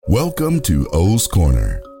Welcome to O's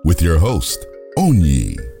Corner with your host,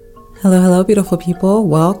 Onyi. Hello, beautiful people.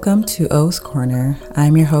 Welcome to O's Corner.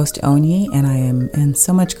 I'm your host, Onyi, and I am in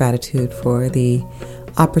so much gratitude for the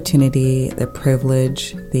opportunity, the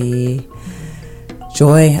privilege, the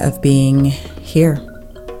joy of being here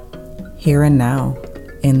and now,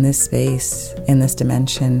 in this space, in this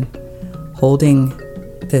dimension, holding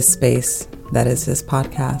this space that is this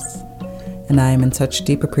podcast. And I am in such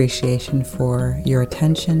deep appreciation for your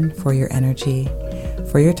attention, for your energy,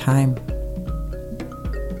 for your time.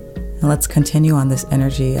 And let's continue on this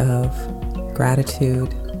energy of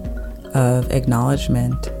gratitude, of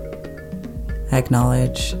acknowledgement. I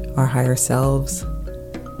acknowledge our higher selves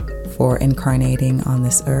for incarnating on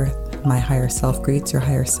this earth. My higher self greets your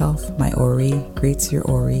higher self. My Ori greets your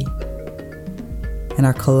Ori. And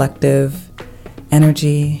our collective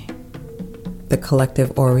energy, the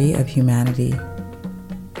collective Ori of humanity.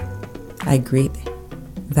 I greet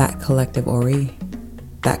that collective Ori,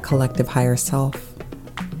 that collective higher self,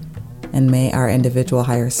 and may our individual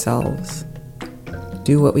higher selves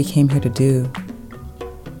do what we came here to do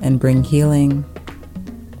and bring healing,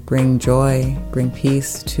 bring joy, bring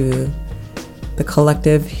peace to the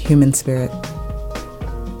collective human spirit.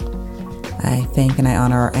 I thank and I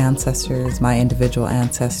honor our ancestors, my individual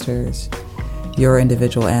ancestors, your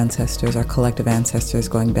individual ancestors, our collective ancestors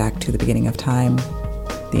going back to the beginning of time,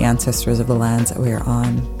 the ancestors of the lands that we are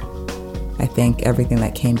on. I thank everything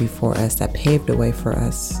that came before us, that paved a way for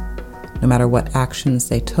us. No matter what actions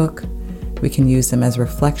they took, we can use them as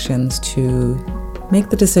reflections to make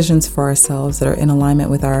the decisions for ourselves that are in alignment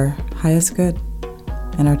with our highest good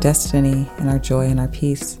and our destiny and our joy and our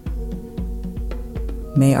peace.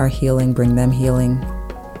 May our healing bring them healing,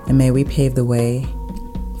 and may we pave the way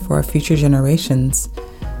for our future generations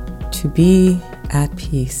to be at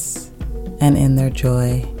peace and in their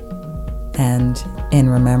joy and in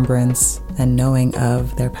remembrance and knowing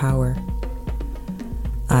of their power.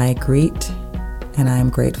 I greet and I am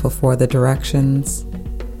grateful for the directions.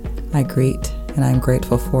 I greet and I'm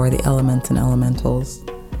grateful for the elements and elementals.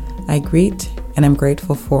 I greet and I'm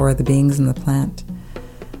grateful for the beings in the plant,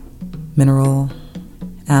 mineral,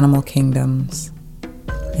 animal kingdoms.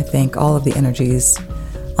 I thank all of the energies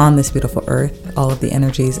on this beautiful earth, all of the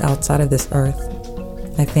energies outside of this earth.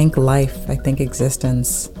 I thank life, I thank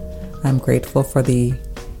existence. I'm grateful for the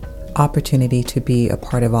opportunity to be a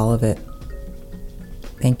part of all of it.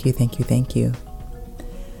 Thank you, thank you, thank you.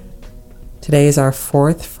 Today is our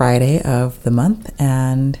fourth Friday of the month,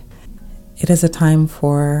 and it is a time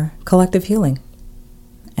for collective healing.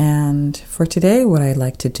 And for today, what I'd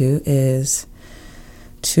like to do is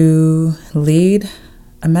to lead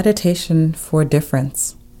a meditation for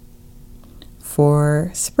difference.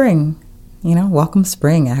 For spring, welcome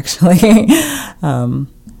spring, actually.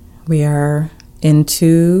 We are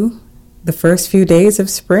into the first few days of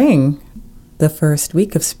spring, the first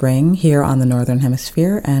week of spring here on the Northern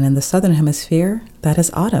Hemisphere, and in the Southern Hemisphere, that is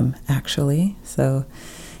autumn, actually. So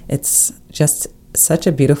it's just such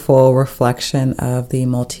a beautiful reflection of the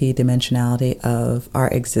multidimensionality of our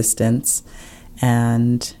existence,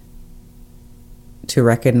 and to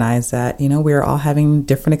recognize that, we're all having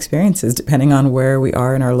different experiences depending on where we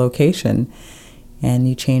are in our location. And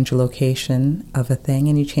you change the location of a thing,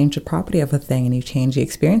 and you change the property of a thing, and you change the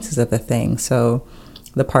experiences of a thing. So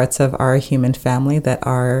the parts of our human family that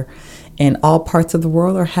are in all parts of the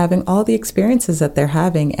world are having all the experiences that they're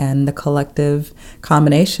having, and the collective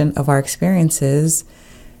combination of our experiences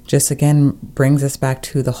just again brings us back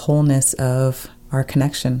to the wholeness of our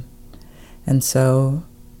connection. And so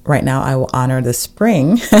right now I will honor the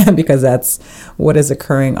spring because that's what is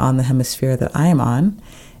occurring on the hemisphere that I am on,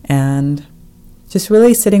 and just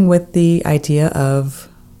really sitting with the idea of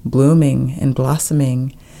blooming and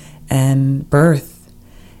blossoming and birth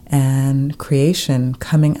and creation,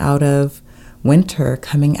 coming out of winter,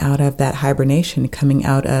 coming out of that hibernation, coming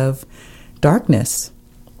out of darkness,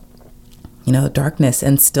 darkness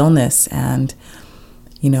and stillness, and,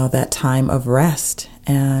 that time of rest,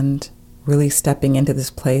 and really stepping into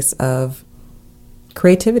this place of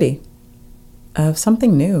creativity, of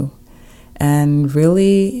something new, and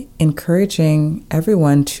really encouraging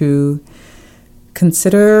everyone to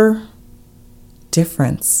consider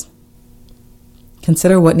difference.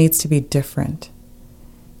 Consider what needs to be different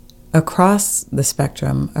across the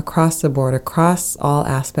spectrum, across the board, across all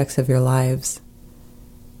aspects of your lives,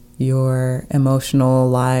 your emotional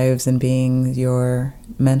lives and beings, your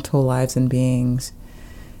mental lives and beings,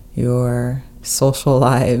 your social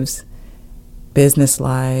lives, business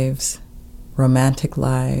lives, romantic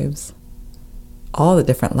lives, all the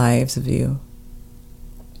different lives of you.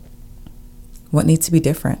 What needs to be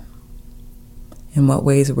different? In what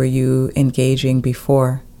ways were you engaging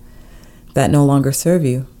before that no longer serve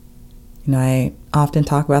you? I often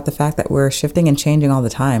talk about the fact that we're shifting and changing all the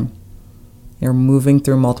time. You're moving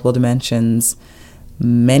through multiple dimensions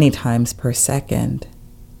many times per second.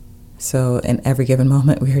 So in every given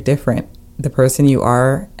moment, we are different. The person you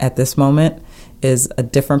are at this moment is a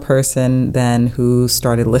different person than who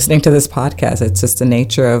started listening to this podcast. It's just the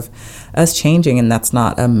nature of us changing, and that's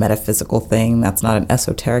not a metaphysical thing. That's not an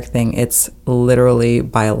esoteric thing. It's literally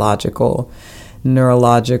biological,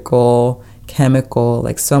 neurological, chemical,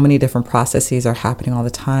 like so many different processes are happening all the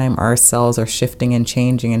time. Our cells are shifting and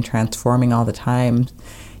changing and transforming all the time.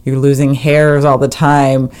 You're losing hairs all the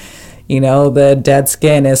time. The dead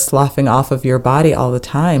skin is sloughing off of your body all the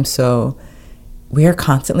time. So we are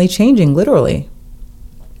constantly changing, literally.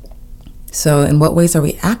 So in what ways are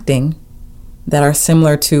we acting that are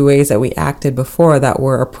similar to ways that we acted before that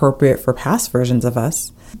were appropriate for past versions of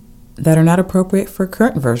us that are not appropriate for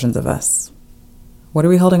current versions of us? What are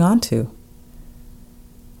we holding on to?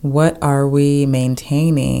 What are we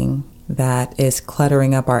maintaining that is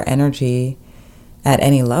cluttering up our energy at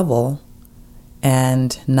any level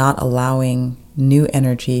and not allowing new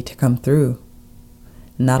energy to come through,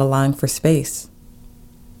 not allowing for space?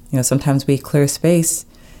 Sometimes we clear space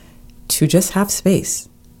to just have space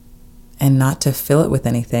and not to fill it with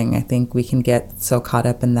anything. I think we can get so caught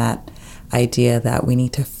up in that idea that we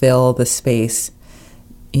need to fill the space.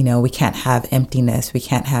 We can't have emptiness. We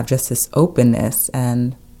can't have just this openness.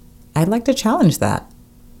 And I'd like to challenge that.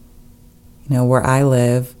 Where I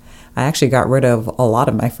live, I actually got rid of a lot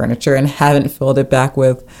of my furniture and haven't filled it back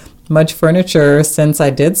with much furniture since I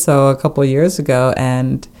did so a couple of years ago.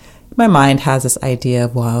 And my mind has this idea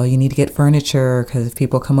of, well, you need to get furniture because if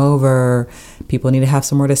people come over, people need to have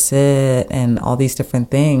somewhere to sit and all these different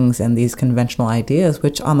things and these conventional ideas,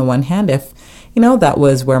 which on the one hand, if, that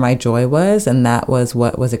was where my joy was and that was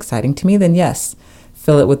what was exciting to me, then yes,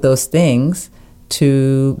 fill it with those things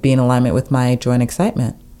to be in alignment with my joy and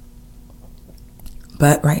excitement.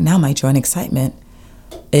 But right now, my joy and excitement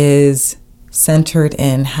is centered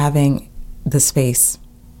in having the space.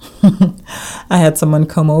 I had someone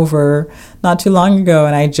come over not too long ago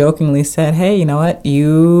and I jokingly said, hey, you know what?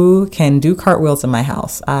 You can do cartwheels in my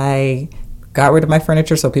house. I got rid of my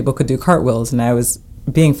furniture so people could do cartwheels, and I was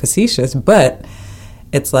being facetious, but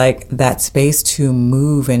it's like that space to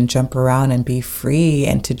move and jump around and be free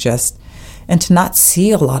and to not see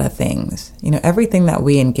a lot of things. Everything that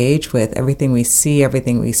we engage with, everything we see,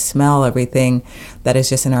 everything we smell, everything that is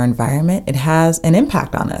just in our environment, it has an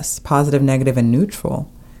impact on us, positive, negative, and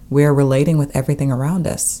neutral. We are relating with everything around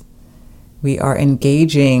us. We are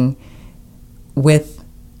engaging with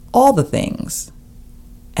all the things.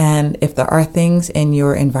 And if there are things in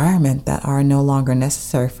your environment that are no longer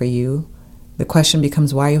necessary for you, the question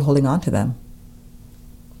becomes, why are you holding on to them?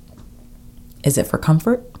 Is it for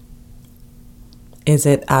comfort? Is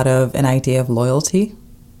it out of an idea of loyalty?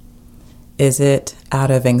 Is it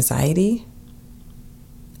out of anxiety?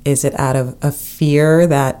 Is it out of a fear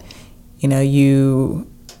that, you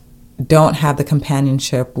don't have the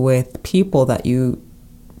companionship with people that you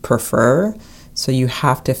prefer? So you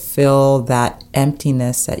have to fill that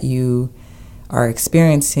emptiness that you are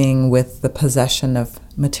experiencing with the possession of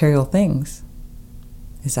material things.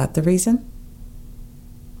 Is that the reason?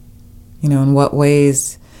 In what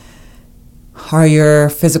ways are your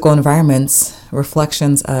physical environments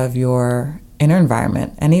reflections of your inner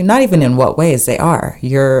environment? And not even in what ways they are.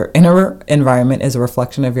 Your inner environment is a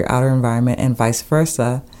reflection of your outer environment and vice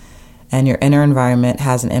versa. And your inner environment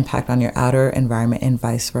has an impact on your outer environment and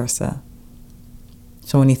vice versa.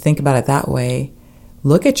 So when you think about it that way,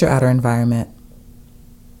 look at your outer environment.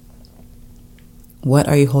 What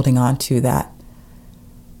are you holding on to that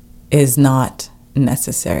is not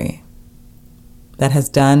necessary, that has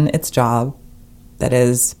done its job, that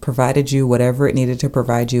has provided you whatever it needed to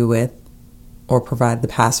provide you with, or provide the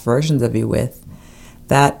past versions of you with,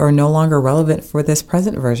 that are no longer relevant for this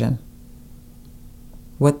present version?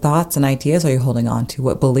 What thoughts and ideas are you holding on to?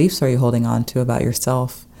 What beliefs are you holding on to about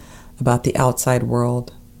yourself, about the outside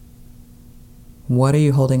world? What are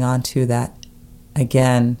you holding on to that,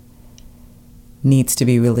 again, needs to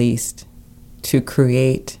be released to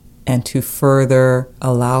create and to further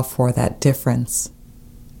allow for that difference?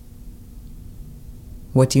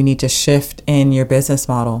 What do you need to shift in your business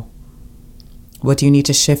model? What do you need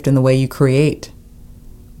to shift in the way you create?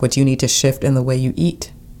 What do you need to shift in the way you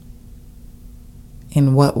eat?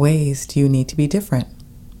 In what ways do you need to be different?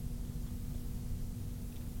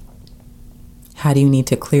 How do you need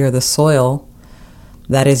to clear the soil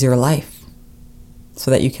that is your life so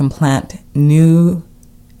that you can plant new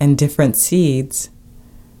and different seeds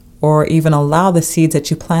or even allow the seeds that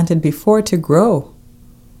you planted before to grow.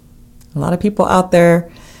 A lot of people out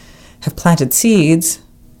there have planted seeds,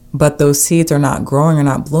 but those seeds are not growing or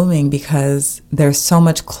not blooming because there's so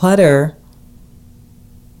much clutter.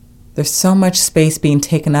 There's so much space being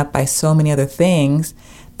taken up by so many other things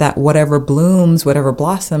that whatever blooms, whatever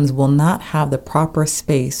blossoms will not have the proper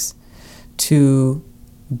space to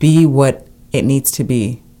be what it needs to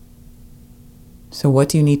be. So what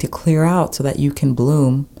do you need to clear out so that you can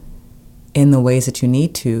bloom in the ways that you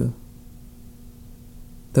need to?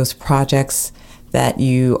 Those projects that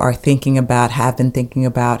you are thinking about, have been thinking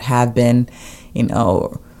about, have been,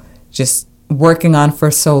 just working on for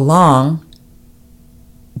so long,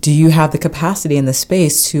 do you have the capacity and the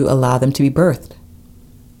space to allow them to be birthed?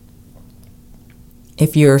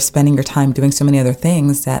 If you're spending your time doing so many other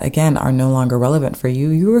things that, again, are no longer relevant for you,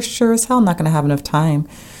 you are sure as hell not going to have enough time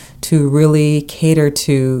to really cater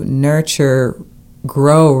to, nurture,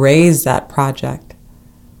 grow, raise that project.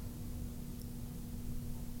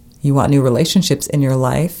 You want new relationships in your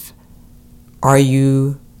life. Are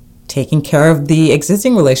you taking care of the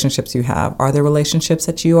existing relationships you have? Are there relationships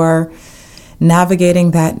that you are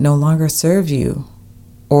navigating that no longer serve you?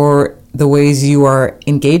 Or the ways you are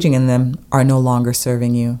engaging in them are no longer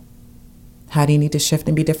serving you? How do you need to shift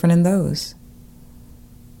and be different in those?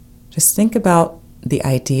 Just think about the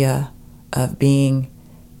idea of being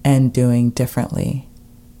and doing differently,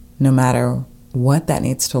 no matter what that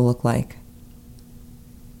needs to look like.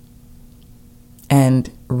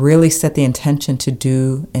 And really set the intention to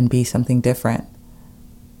do and be something different.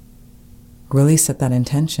 Really set that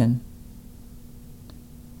intention.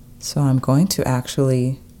 So I'm going to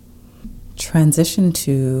actually transition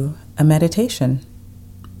to a meditation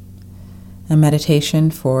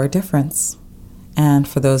for difference. And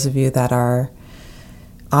for those of you that are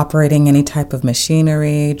operating any type of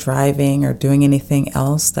machinery, driving, or doing anything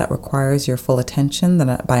else that requires your full attention,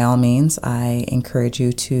 then by all means, I encourage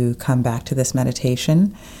you to come back to this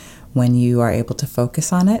meditation when you are able to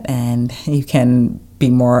focus on it and you can be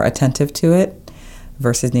more attentive to it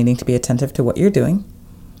versus needing to be attentive to what you're doing.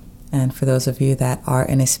 And for those of you that are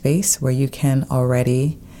in a space where you can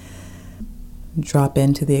already drop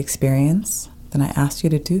into the experience, then I ask you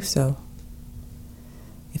to do so.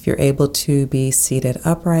 If you're able to be seated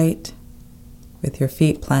upright with your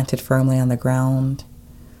feet planted firmly on the ground,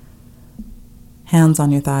 hands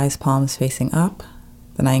on your thighs, palms facing up,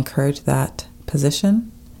 then I encourage that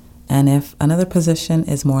position. And if another position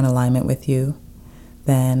is more in alignment with you,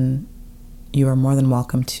 then you are more than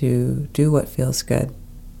welcome to do what feels good.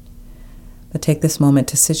 But take this moment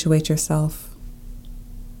to situate yourself,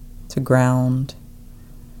 to ground,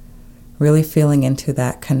 really feeling into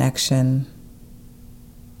that connection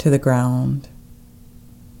to the ground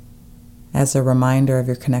as a reminder of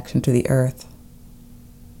your connection to the earth,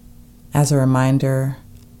 as a reminder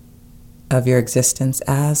of your existence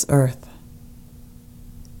as earth.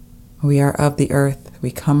 We are of the earth.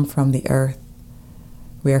 We come from the earth.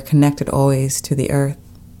 We are connected always to the earth.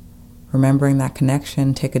 Remembering that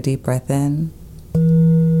connection, take a deep breath in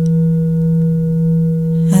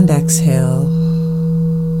and exhale,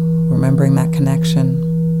 remembering that connection.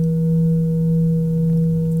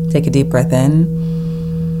 Take a deep breath in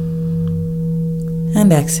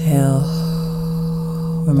and exhale,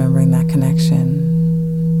 remembering that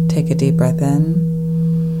connection. Take a deep breath in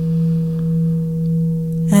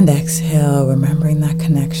and exhale, remembering that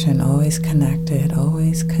connection. Always connected,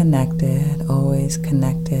 always connected, always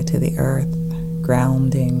connected to the earth,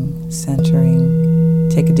 grounding, centering.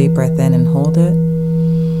 Take a deep breath in and hold it.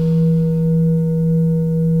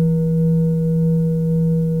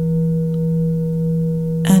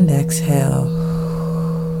 And exhale,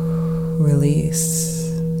 release.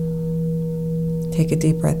 Take a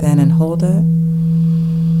deep breath in and hold it.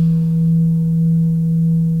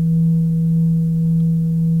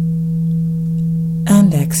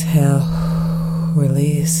 And exhale,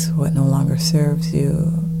 release what no longer serves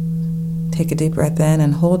you. Take a deep breath in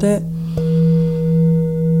and hold it.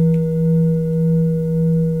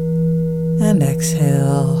 And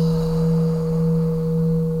exhale.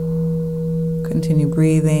 Continue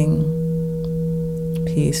breathing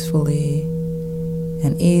peacefully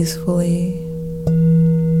and easefully.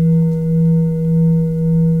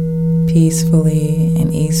 Peacefully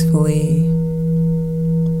and easefully.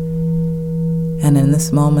 And in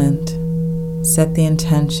this moment, set the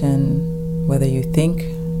intention, whether you think,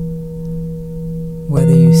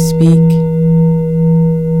 whether you speak,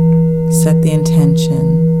 set the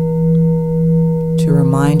intention to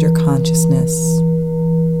remind your consciousness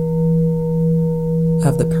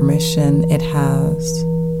of the permission it has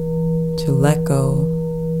to let go,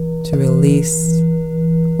 to release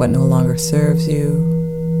what no longer serves you,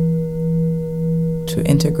 to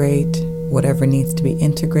integrate whatever needs to be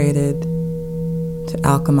integrated, to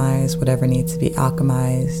alchemize whatever needs to be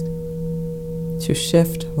alchemized, to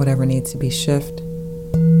shift whatever needs to be shifted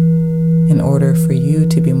in order for you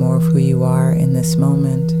to be more of who you are in this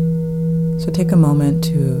moment. So take a moment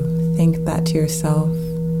to think that to yourself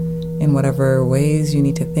in whatever ways you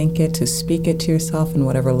need to think it, to speak it to yourself in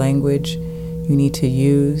whatever language you need to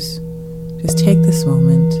use. Just take this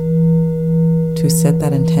moment to set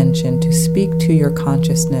that intention, to speak to your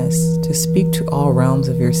consciousness, to speak to all realms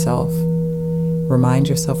of yourself. Remind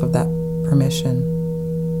yourself of that permission.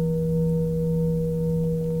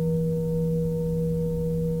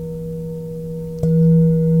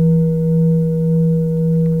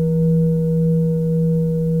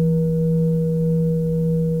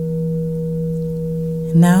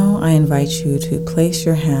 Now I invite you to place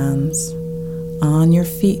your hands on your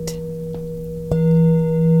feet.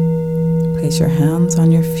 Place your hands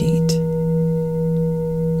on your feet.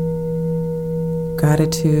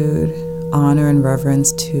 Gratitude, honor, and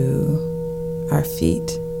reverence to our feet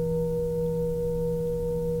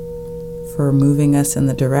for moving us in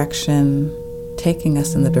the direction, taking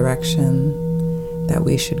us in the direction that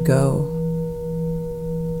we should go,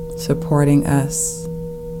 supporting us,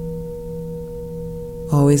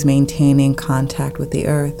 always maintaining contact with the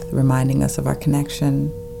earth, reminding us of our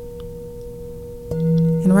connection.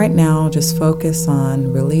 And right now, just focus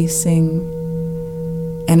on releasing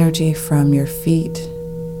energy from your feet,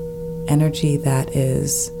 energy that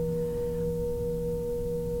is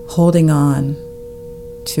holding on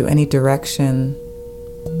to any direction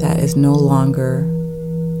that is no longer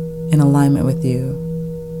in alignment with you,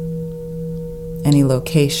 any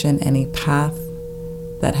location, any path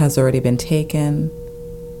that has already been taken,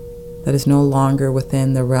 that is no longer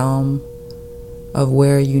within the realm of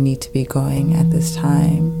where you need to be going at this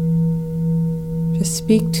time. Just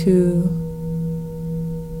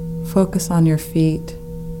focus on your feet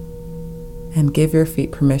and give your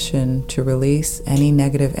feet permission to release any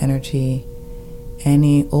negative energy,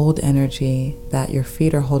 any old energy that your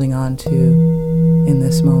feet are holding on to in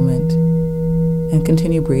this moment. And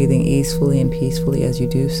continue breathing easefully and peacefully as you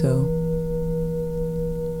do so.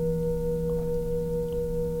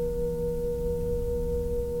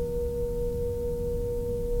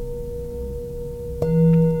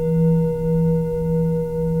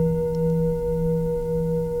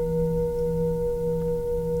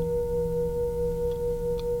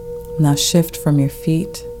 Now shift from your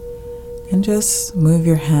feet and just move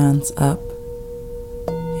your hands up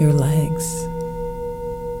your legs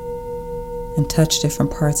and touch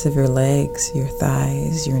different parts of your legs, your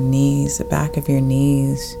thighs, your knees, the back of your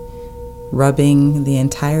knees, rubbing the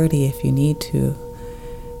entirety if you need to,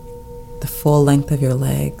 the full length of your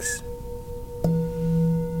legs,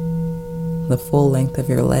 the full length of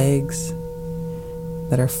your legs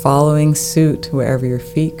that are following suit wherever your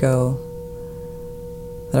feet go,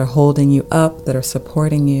 that are holding you up, that are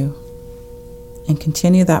supporting you. And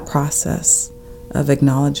continue that process of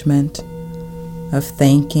acknowledgement, of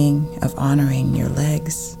thanking, of honoring your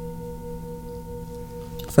legs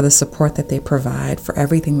for the support that they provide, for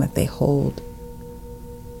everything that they hold.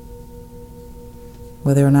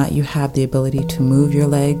 Whether or not you have the ability to move your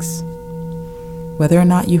legs, whether or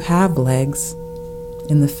not you have legs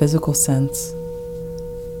in the physical sense,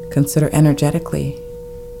 consider energetically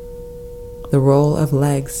the role of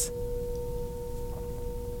legs,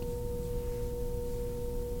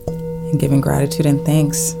 and giving gratitude and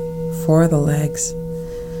thanks for the legs,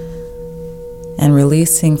 and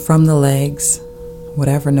releasing from the legs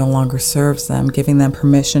whatever no longer serves them, giving them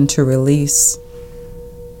permission to release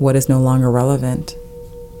what is no longer relevant.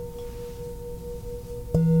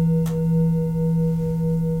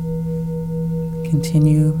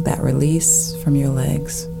 Continue that release from your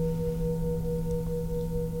legs.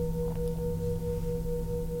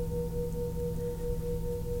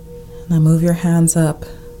 Now move your hands up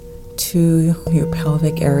to your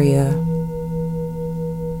pelvic area,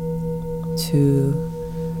 to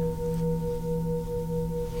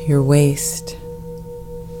your waist,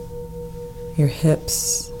 your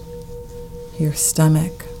hips, your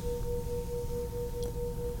stomach,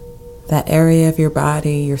 that area of your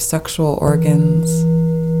body, your sexual organs,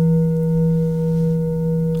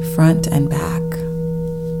 front and back,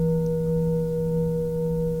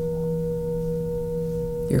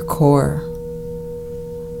 your core,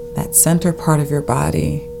 that center part of your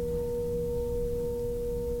body,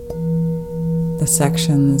 the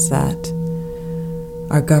sections that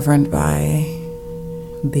are governed by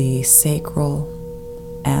the sacral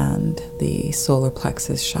and the solar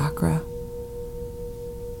plexus chakra.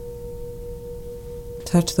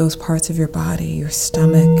 Touch those parts of your body, your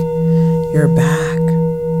stomach, your back.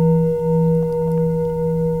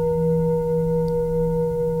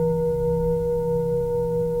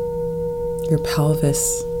 Your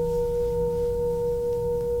pelvis,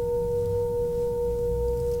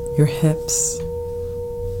 your hips.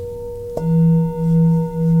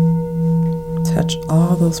 Touch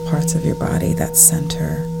all those parts of your body that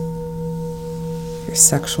center your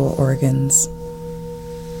sexual organs.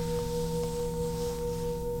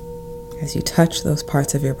 As you touch those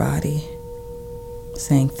parts of your body,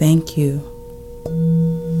 saying thank you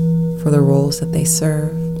for the roles that they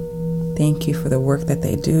serve. Thank you for the work that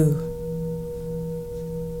they do.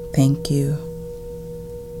 Thank you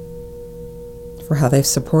for how they've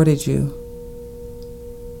supported you.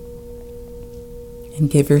 And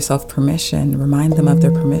give yourself permission, remind them of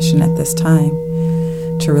their permission at this time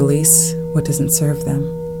to release what doesn't serve them,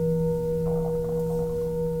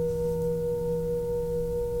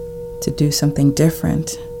 to do something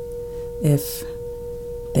different if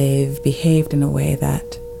they've behaved in a way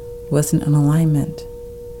that wasn't in alignment,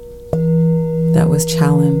 that was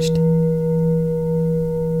challenged.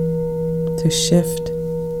 To shift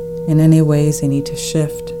in any ways they need to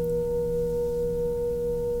shift,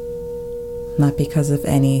 not because of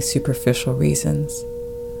any superficial reasons,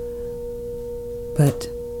 but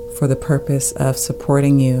for the purpose of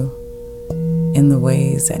supporting you in the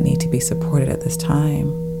ways that need to be supported at this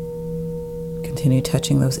time. Continue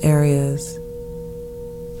touching those areas.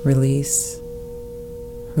 Release,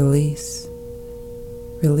 release,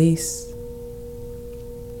 release.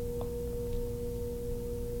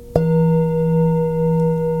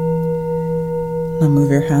 Now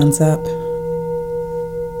move your hands up,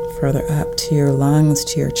 further up to your lungs,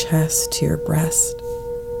 to your chest, to your breast,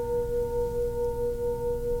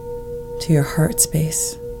 to your heart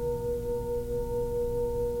space.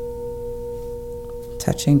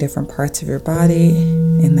 Touching different parts of your body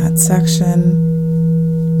in that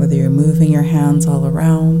section, whether you're moving your hands all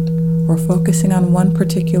around or focusing on one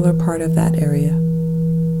particular part of that area.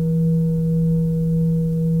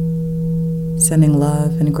 Sending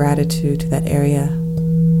love and gratitude to that area,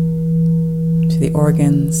 to the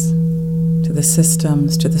organs, to the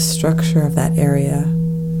systems, to the structure of that area,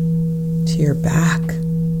 to your back,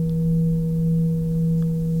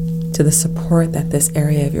 to the support that this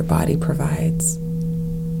area of your body provides.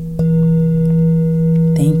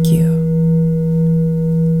 Thank you.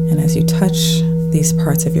 And as you touch these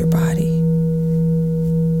parts of your body,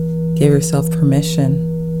 give yourself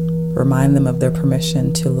permission, remind them of their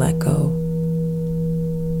permission to let go,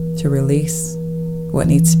 to release what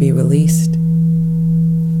needs to be released,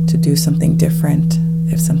 to do something different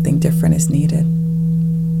if something different is needed.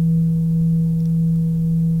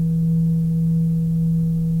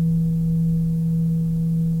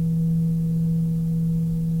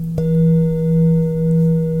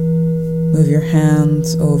 Move your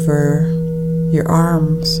hands over your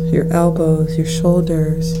arms, your elbows, your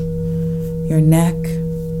shoulders, your neck,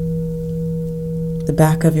 the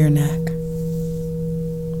back of your neck.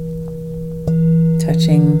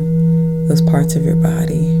 Touching those parts of your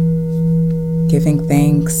body, giving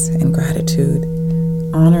thanks and gratitude,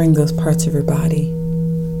 honoring those parts of your body,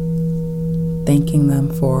 thanking them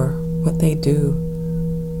for what they do,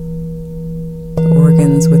 the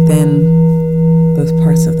organs within those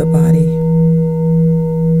parts of the body,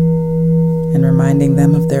 and reminding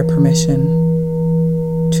them of their permission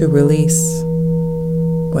to release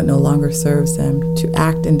what no longer serves them, to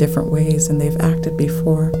act in different ways than they've acted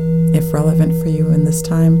before, if relevant for you in this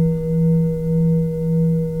time.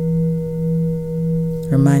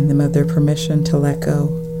 Remind them of their permission to let go,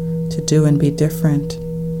 to do and be different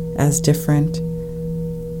as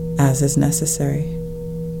is necessary.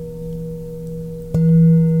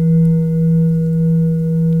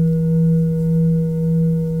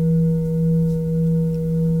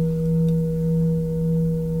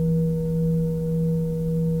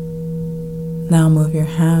 Now move your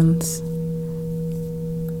hands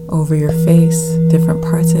over your face, different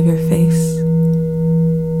parts of your face,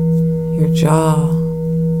 your jaw,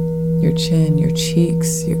 your chin, your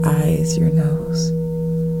cheeks, your eyes, your nose,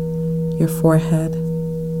 your forehead,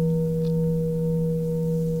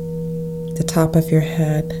 the top of your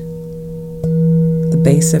head, the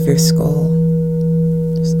base of your skull,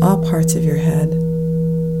 just all parts of your head.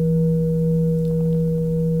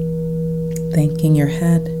 Thanking your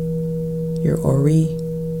head, your Ori,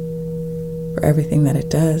 for everything that it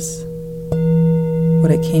does, what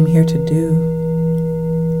it came here to do,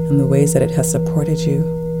 and the ways that it has supported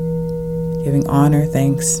you, giving honor,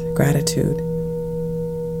 thanks, gratitude,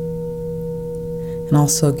 and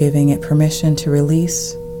also giving it permission to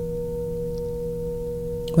release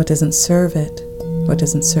what doesn't serve it, what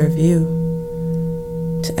doesn't serve you,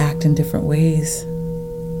 to act in different ways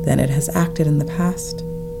than it has acted in the past.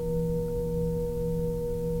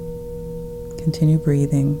 Continue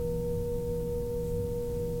breathing.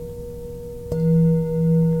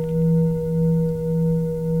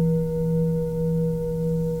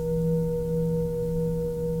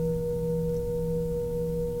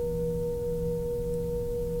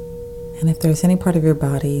 And if there's any part of your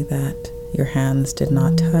body that your hands did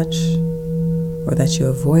not touch or that you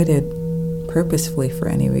avoided purposefully for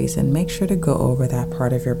any reason, make sure to go over that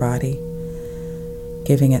part of your body,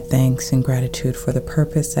 giving it thanks and gratitude for the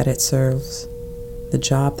purpose that it serves, the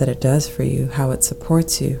job that it does for you, how it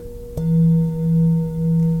supports you.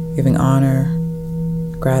 Giving honor,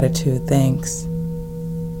 gratitude, thanks,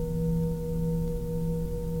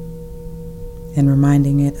 and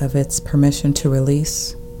reminding it of its permission to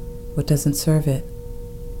release what doesn't serve it.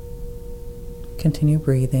 Continue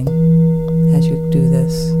breathing as you do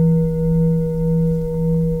this.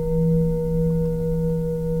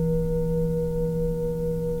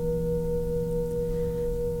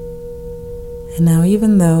 And now,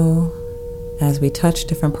 even though as we touch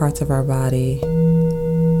different parts of our body,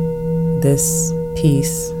 this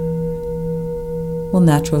peace will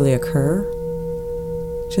naturally occur,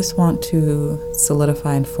 just want to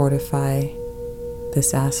solidify and fortify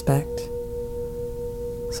this aspect.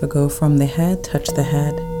 So go from the head, touch the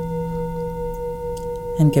head,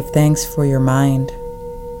 and give thanks for your mind,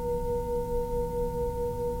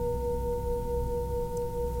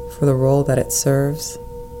 for the role that it serves,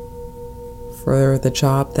 for the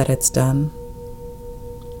job that it's done.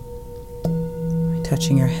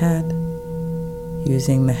 Touching your head,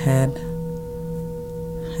 using the head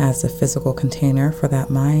as a physical container for that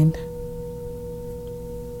mind.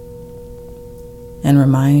 And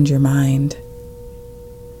remind your mind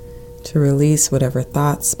to release whatever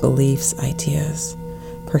thoughts, beliefs, ideas,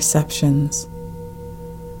 perceptions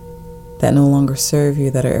that no longer serve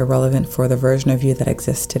you, that are irrelevant for the version of you that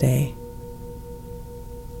exists today.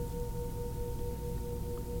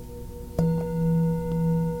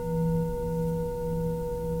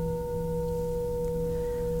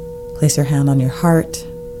 Place your hand on your heart,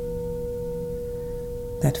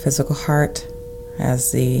 that physical heart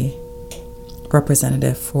as the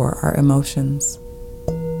representative for our emotions,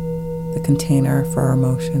 the container for our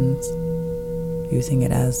emotions, using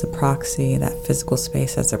it as the proxy, that physical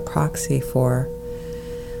space as a proxy for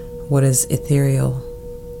what is ethereal.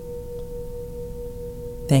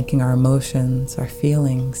 Thanking our emotions, our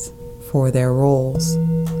feelings for their roles,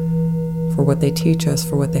 for what they teach us,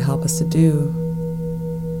 for what they help us to do.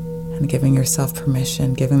 And giving yourself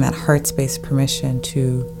permission, giving that heart space permission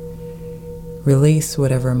to release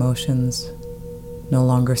whatever emotions no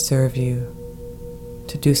longer serve you,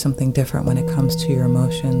 to do something different when it comes to your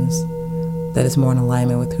emotions that is more in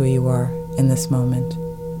alignment with who you are in this moment.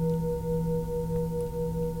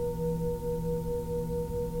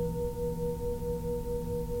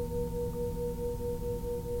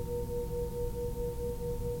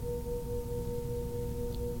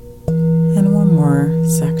 And one more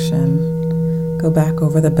section. Go back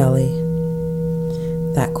over the belly,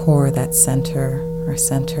 that core, that center, our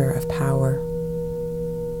center of power,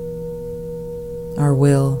 our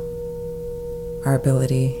will, our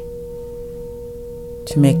ability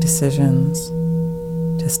to make decisions,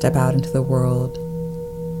 to step out into the world,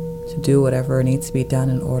 to do whatever needs to be done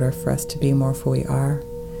in order for us to be more who we are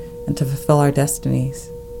and to fulfill our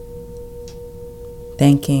destinies.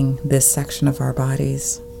 Thanking this section of our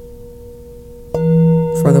bodies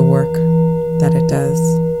for the work that it does,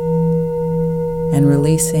 and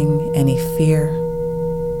releasing any fear,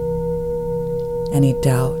 any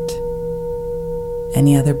doubt,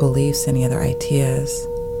 any other beliefs, any other ideas,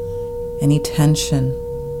 any tension,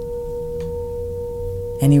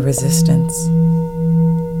 any resistance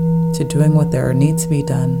to doing what there needs to be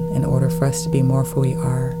done in order for us to be more who we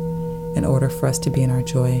are, in order for us to be in our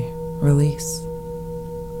joy. Release.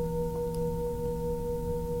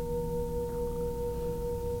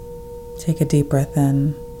 Take a deep breath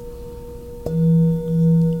in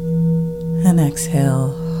and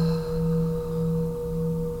exhale.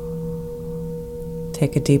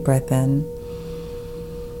 Take a deep breath in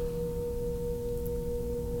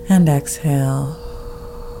and exhale.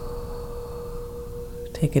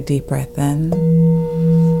 Take a deep breath in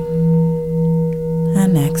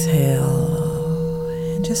and exhale.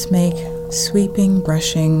 And just make sweeping,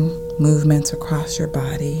 brushing movements across your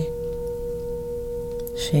body.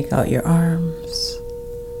 Shake out your arms.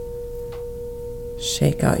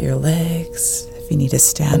 Shake out your legs. If you need to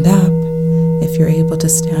stand up, if you're able to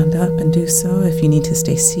stand up and do so. If you need to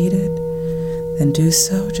stay seated, then do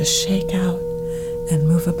so. Just shake out and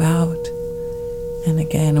move about. And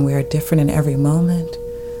again, we are different in every moment.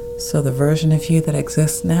 So the version of you that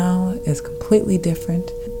exists now is completely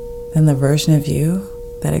different than the version of you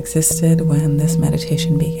that existed when this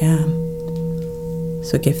meditation began.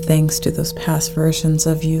 So give thanks to those past versions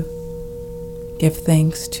of you. Give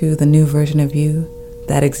thanks to the new version of you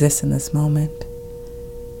that exists in this moment.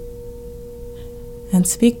 And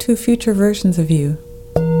speak to future versions of you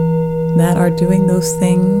that are doing those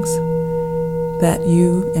things that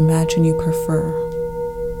you imagine you prefer,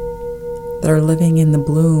 that are living in the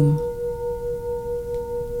bloom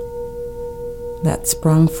that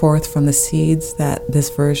sprung forth from the seeds that this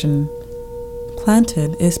version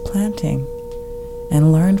is planting.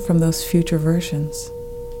 And learn from those future versions.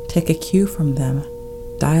 Take a cue from them.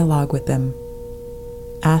 Dialogue with them.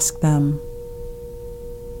 Ask them,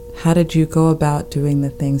 how did you go about doing the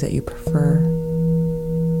things that you prefer?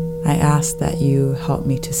 I ask that you help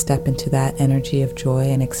me to step into that energy of joy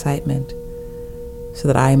and excitement so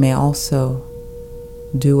that I may also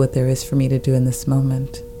do what there is for me to do in this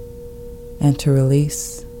moment and to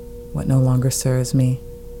release what no longer serves me,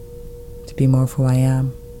 to be more of who I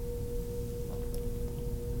am.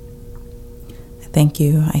 I thank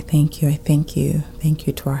you. Thank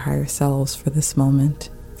you to our higher selves for this moment,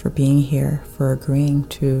 for being here, for agreeing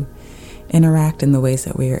to interact in the ways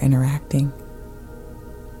that we are interacting.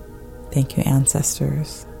 Thank you,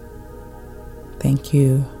 ancestors. Thank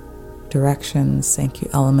you, directions. Thank you,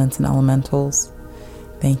 elements and elementals.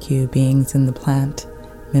 Thank you, beings in the plant,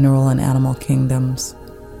 mineral, and animal kingdoms.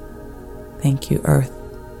 Thank you, Earth,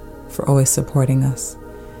 for always supporting us.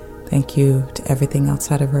 Thank you to everything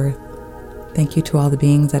outside of Earth. Thank you to all the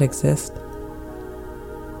beings that exist.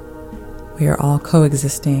 We are all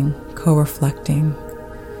coexisting, co-reflecting,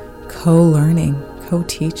 co-learning,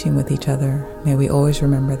 co-teaching with each other. May we always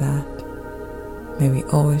remember that. May we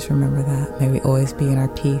always remember that. May we always be in our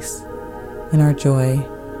peace, in our joy,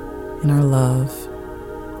 in our love,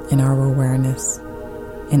 in our awareness,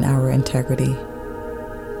 in our integrity.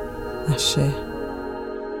 Ashe.